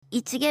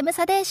1ゲーム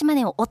差で島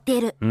根を追って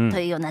いると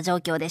いうような状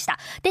況でした。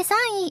で、3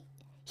位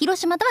広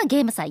島とはゲ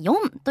ーム差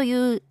4と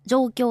いう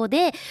状況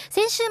で、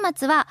先週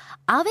末は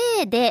アウ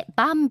ェーで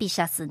バンビ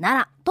シャス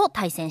奈良と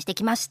対戦して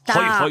きまし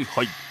た。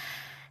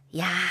い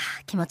やー、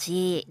気持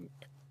ちいい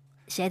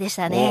試合でし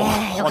た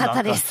ね。よかっ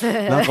たです。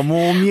なんか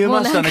もう見え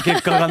ましたね、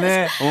結果が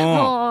ね。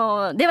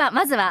では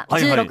まずは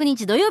16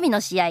日土曜日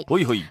の試合、後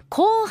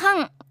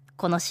半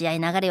この試合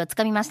流れをつ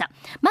かみました。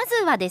ま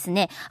ずはです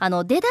ね、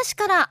出だし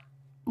から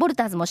ボル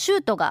ターズもシュ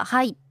ートが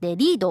入って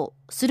リード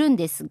するん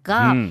です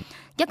が、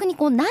逆に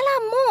奈良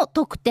も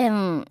得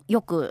点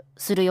よく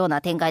するような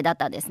展開だっ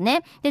たんです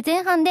ね。で、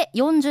前半で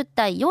40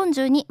対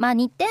42、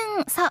2点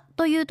差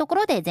というとこ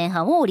ろで前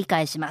半を折り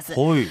返します。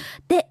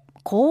で、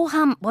後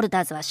半ボル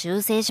ターズは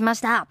修正しま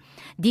した。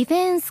ディフ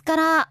ェンスか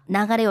ら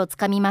流れをつ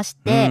かみまし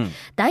て、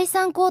第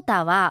3クォータ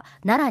ーは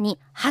奈良に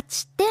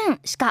8点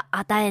しか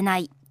与えな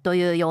いと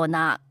いうよう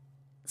な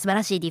素晴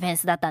らしいディフェン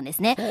スだったんで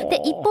すね。で、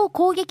一方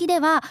攻撃で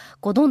は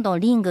どんどん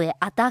リングへ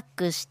アタッ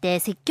クして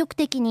積極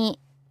的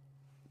に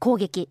攻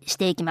撃し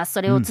ていきます。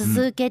それを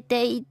続け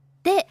てい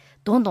って、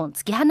どんどん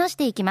突き放し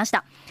ていきまし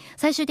た。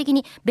最終的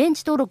にベン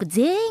チ登録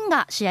全員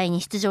が試合に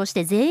出場し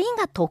て全員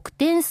が得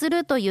点す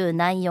るという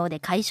内容で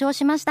快勝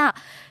しました。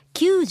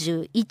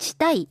91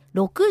対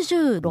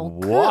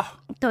66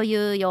と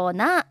いうよう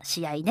な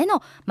試合で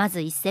のまず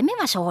1戦目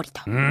は勝利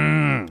と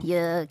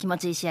いう気持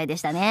ちいい試合で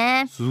した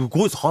ね。すご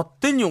いです。8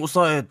点に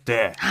抑え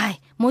て、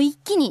もう一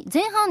気に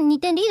前半2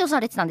点リードさ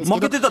れてたんですけ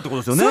ど、負けてたってこ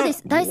とですよね。そうで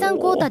す。第3クォ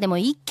ーターでも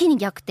一気に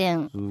逆転、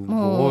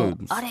もう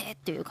あれっ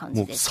ていう感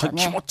じでした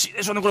ね。気持ちいい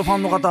でしょうね、これファ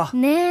ンの方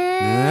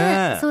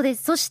ね。そうで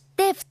す。そし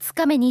て2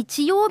日目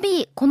日曜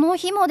日、この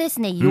日もで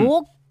すね、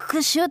よ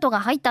くシュート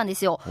が入ったんで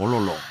すよ。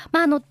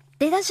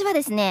出だしは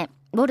ですね、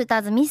ボルタ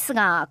ーズミス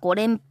が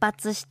連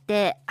発し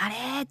て、あれ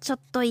ちょっ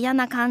と嫌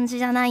な感じ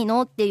じゃない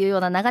のっていうよう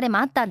な流れも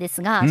あったんで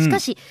すが、しか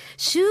し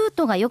シュー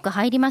トがよく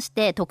入りまし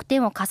て得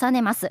点を重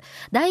ねます。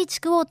第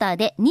1クォーター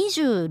で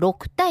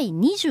26対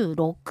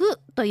26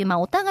という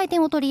お互い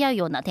点を取り合う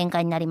ような展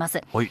開になりま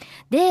す。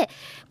で、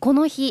こ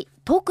の日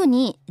特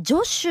にジ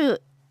ョシュ・ド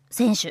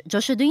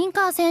ゥイン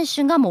カー選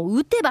手がもう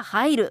打てば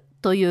入る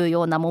という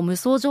ようなもう無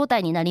双状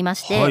態になりま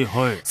して、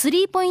ス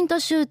リーポイン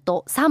トシュー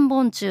ト3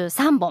本中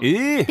3本、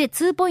で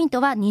2ポイント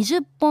は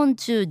20本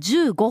中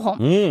15本、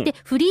で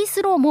フリー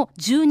スローも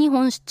12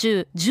本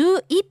中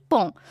11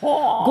本、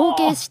合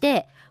計し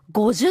て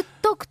50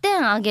得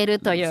点上げる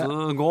という、す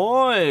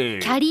ごい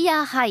キャリ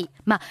アハイ、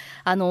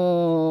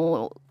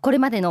これ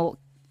までの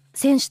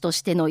選手と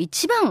しての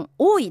一番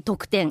多い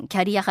得点、キ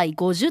ャリアハイ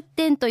50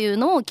点という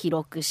のを記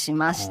録し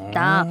まし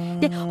た。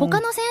で、他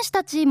の選手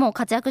たちも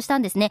活躍した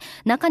んですね。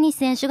中西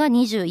選手が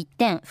21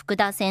点、福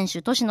田選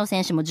手、年野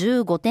選手も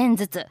15点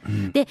ずつ。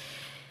で、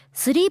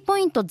スリーポ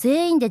イント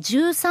全員で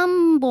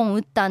13本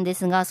打ったんで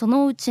すが、そ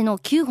のうちの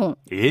9本、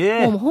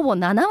もうほぼ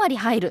7割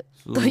入る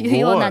という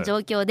ような状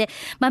況で、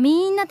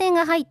みんな点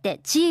が入って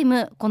チー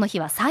ムこの日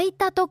は最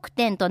多得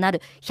点とな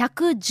る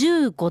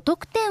115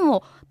得点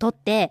を取っ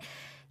て、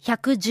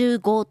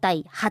115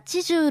対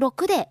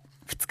86で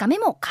2日目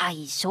も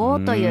快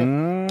勝と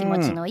いう気持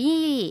ちの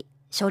いい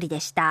勝利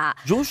でした。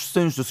ジョシ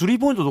ュ選手スリー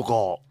ポイントと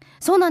か。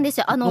そうなんです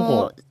よ。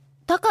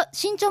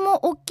身長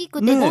も大き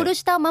くてゴール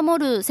下を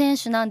守る選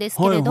手なんです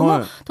けれど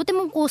も、とて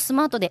もス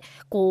マートで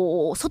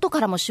外か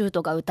らもシュー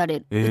トが打て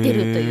ると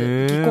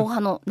いう技巧派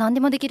の何で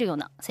もできるよう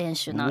な選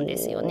手なんで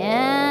すよ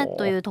ね。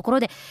というところ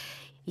で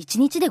1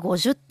日で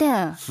50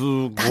点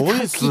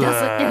叩き出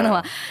すっていうの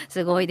は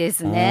すごいで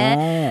す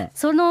ね。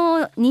そ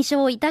の2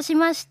勝いたし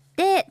まし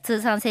て、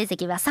通算成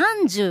績は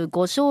35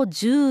勝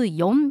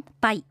14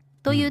敗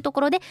というと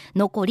ころで、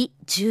残り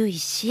11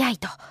試合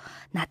と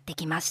なって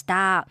きまし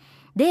た。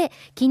で、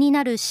気に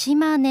なる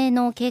島根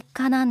の結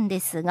果なんで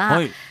すが、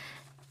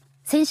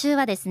先週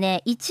はです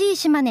ね、1位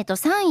島根と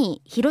3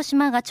位広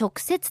島が直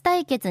接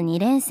対決2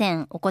連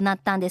戦行っ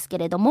たんですけ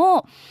れど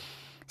も、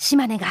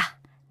島根が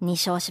2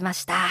勝しま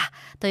した。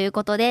という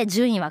ことで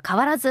順位は変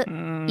わらず、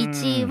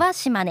1位は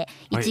島根、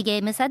1ゲ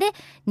ーム差で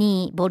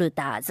2位ボル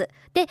ターズ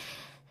で、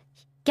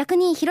逆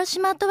に広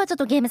島とはちょっ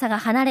とゲーム差が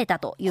離れた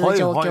という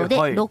状況で、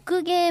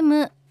6ゲー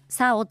ム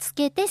差をつ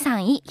けて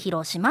3位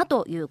広島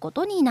というこ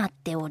とになっ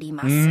ており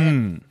ます。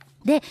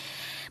で、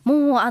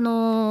も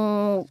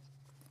う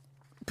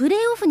プレー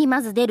オフに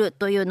まず出る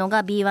というの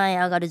が B1 へ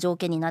上がる条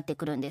件になって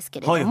くるんです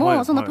けれど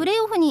も、そのプレ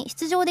ーオフに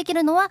出場でき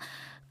るのは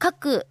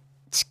各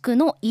地区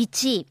の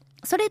1位、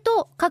それ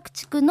と各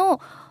地区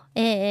の、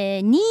2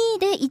位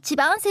で一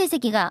番成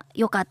績が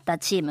良かった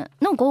チーム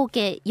の合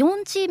計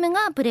4チーム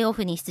がプレーオ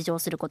フに出場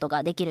すること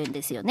ができるん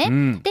ですよ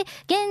ね。で、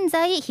現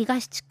在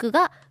東地区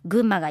が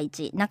群馬が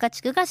1位、中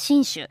地区が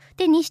信州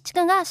で、西地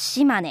区が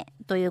島根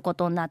というこ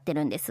とになって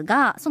るんです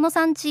が、その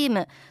3チー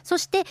ム、そ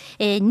して、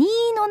2位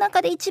の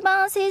中で一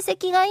番成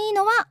績がいい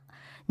のは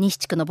西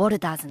地区のボル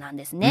ターズなん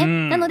ですね。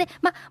なので、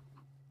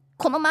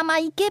このまま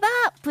いけば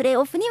プレー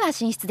オフには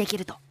進出でき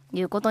ると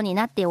いうことに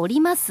なってお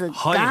ります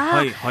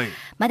が、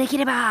でき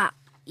れば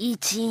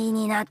1位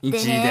になって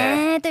1位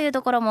ねという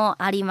ところ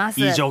もあります。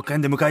いい条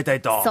件で迎えた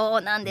いと。そ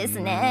うなんです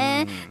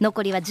ね。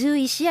残りは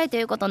11試合と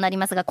いうことになり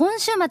ますが、今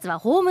週末は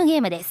ホームゲ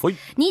ームです。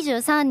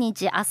23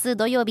日明日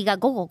土曜日が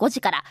午後5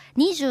時から、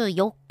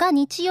24日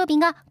日曜日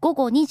が午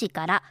後2時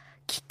から、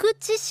菊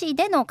池市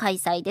での開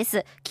催で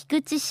す。菊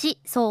池市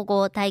総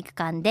合体育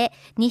館で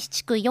西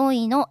地区4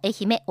位の愛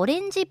媛オレ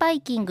ンジバイ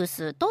キング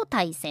スと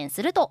対戦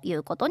するとい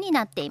うことに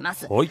なっていま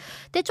す。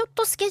で、ちょっ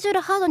とスケジュー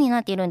ルハードに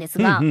なっているんです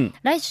が、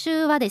来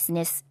週はです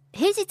ね、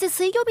平日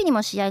水曜日に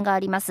も試合があ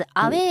ります。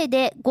アウェー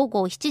で午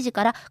後7時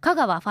から香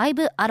川ファイ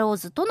ブアロー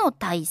ズとの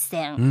対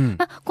戦。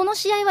この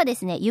試合はで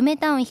すね、夢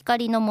タウン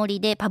光の森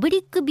でパブリ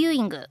ックビュー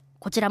イング、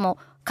こちらも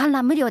観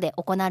覧無料で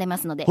行われま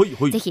すので、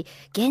ぜひ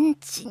現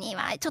地に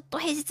はちょっと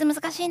平日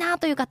難しいな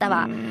という方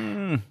は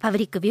パブ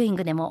リックビューイン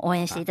グでも応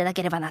援していただ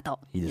ければな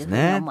というふう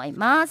に思い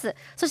ます。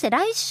そして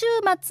来週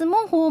末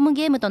もホーム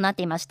ゲームとなっ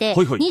ていまして、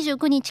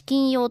29日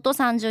金曜と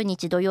30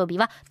日土曜日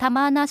は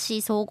玉名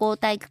市総合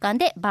体育館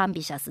でバン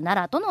ビシャス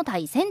奈良との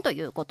対戦と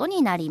いうこと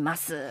になりま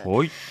す。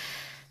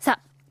さあ、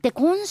で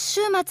今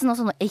週末の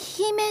その愛媛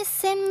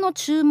戦の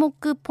注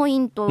目ポイ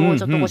ントをちょっ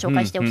とご紹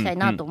介しておきたい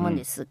なと思うん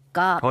です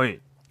が、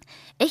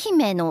愛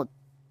媛の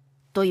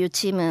という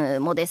チー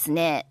ムもです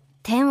ね、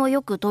点を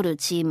よく取る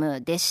チー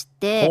ムでし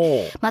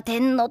て、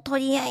点の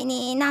取り合い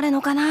になる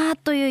のかな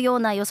というよう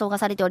な予想が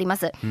されておりま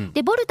す。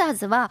で、ボルター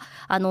ズは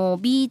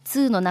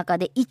B2 の中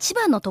で一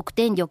番の得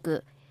点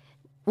力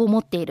を持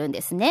っているんで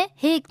すね。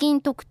平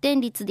均得点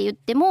率で言っ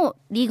ても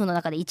リーグの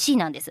中で1位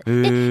なんです。で、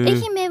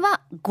愛媛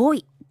は5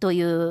位と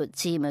いう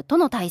チームと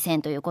の対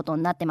戦ということ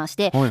になってまし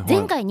て、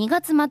前回2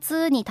月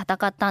末に戦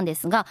ったんで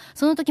すが、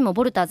その時も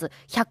ボルターズ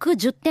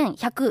110点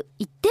101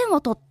点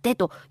を取って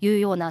という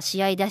ような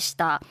試合でし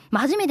た。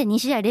初めて2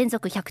試合連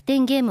続100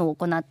点ゲームを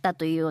行った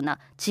というような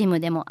チー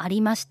ムでもあ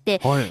りまして、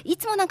い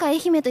つもなんか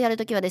愛媛とやる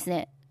ときはです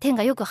ね、点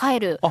がよく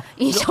入る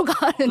印象が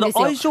あるんです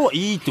よ。相性は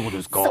いいってこと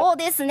ですか？そう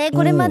ですね。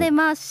これまで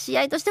試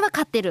合としては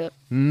勝ってる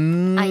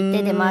相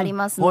手でもあり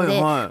ますの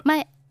で、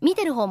見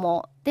てる方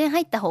も点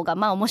入った方が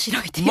面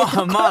白いというとこ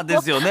ろもで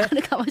すよね。あ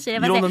るかもしれ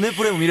ません。いろんなね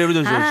プレーも見れる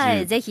でしょう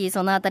し、ぜひ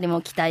そのあたり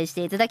も期待し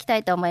ていただきた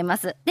いと思いま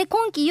す。で、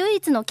今季唯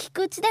一の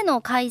菊池での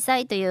開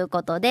催という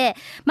ことで、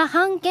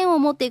半券を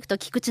持っていくと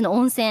菊池の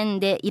温泉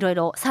でいろい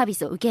ろサービ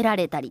スを受けら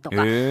れたりと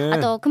か、あ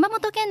と熊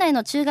本県内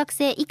の中学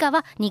生以下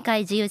は2回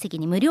自由席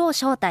に無料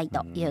招待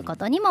というこ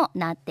とにも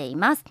なってい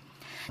ます。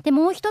で、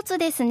もう一つ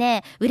です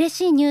ね、嬉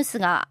しいニュース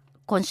が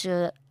今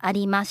週あ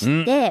りま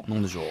して、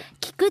何でしょう。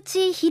菊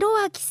池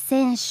弘明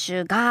選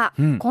手が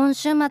今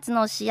週末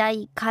の試合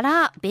か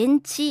らベ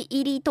ンチ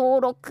入り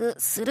登録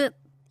する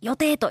予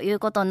定という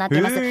ことになって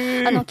います。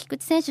菊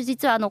池選手、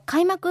実は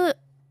開幕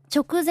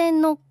直前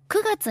の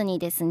9月に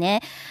です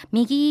ね、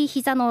右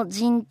膝の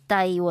靭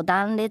帯を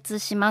断裂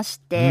しまし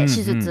て、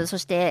手術、そ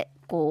して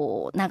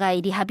長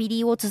いリハビ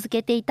リを続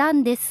けていた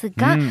んです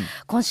が、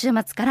今週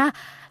末から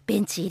ベ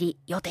ンチ入り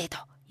予定と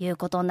いう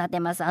ことになって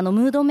ます。ム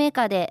ードメー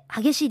カーで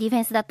激しいディフェ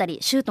ンスだったり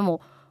シュート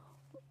も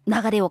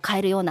流れを変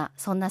えるような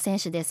そんな選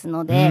手です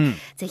ので、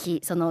ぜ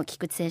ひその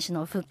菊池選手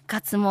の復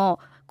活も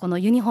この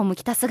ユニフォーム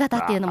着た姿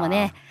っていうのも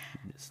ね、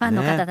ファン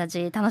の方た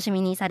ち楽しみ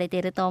にされて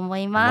いると思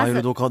います。ワイ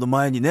ルドカード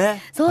前にね、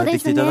そうで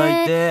すね、帰ってきていた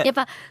だいて、やっ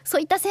ぱそ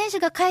ういった選手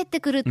が帰って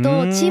くるとチ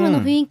ームの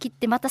雰囲気っ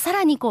てまたさ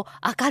らに明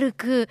る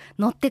く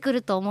乗ってく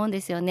ると思うんで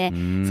すよね。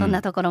そん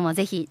なところも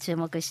ぜひ注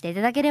目してい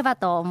ただければ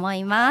と思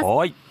います。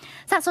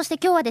さあ、そして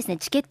今日はですね、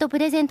チケットプ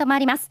レゼントもあ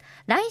ります。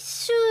来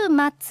週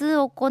末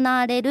行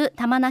われる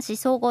玉名市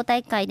総合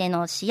大会で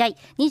の試合、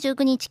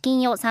29日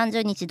金曜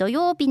30日土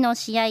曜日の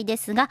試合で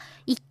すが、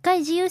1回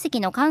自由席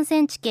の観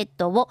戦チケッ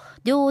トを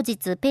両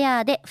日ペ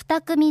アで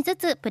2組ず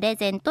つプレ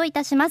ゼントい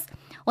たします。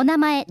お名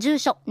前、住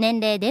所、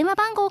年齢、電話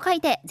番号を書い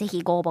てぜ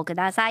ひご応募く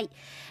ださい。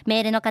メ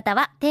ールの方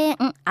は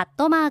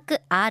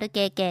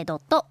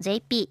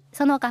ten@rkk.jp、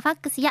 その他ファッ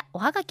クスやお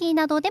はがき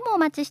などでもお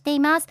待ちしてい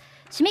ます。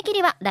締め切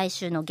りは来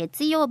週の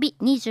月曜日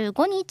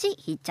25日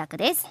必着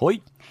です。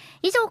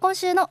以上、今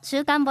週の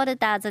週刊ボル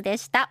ターズで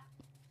した。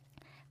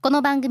こ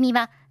の番組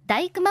は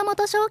大熊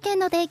本証券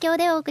の提供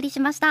でお送りし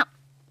ました。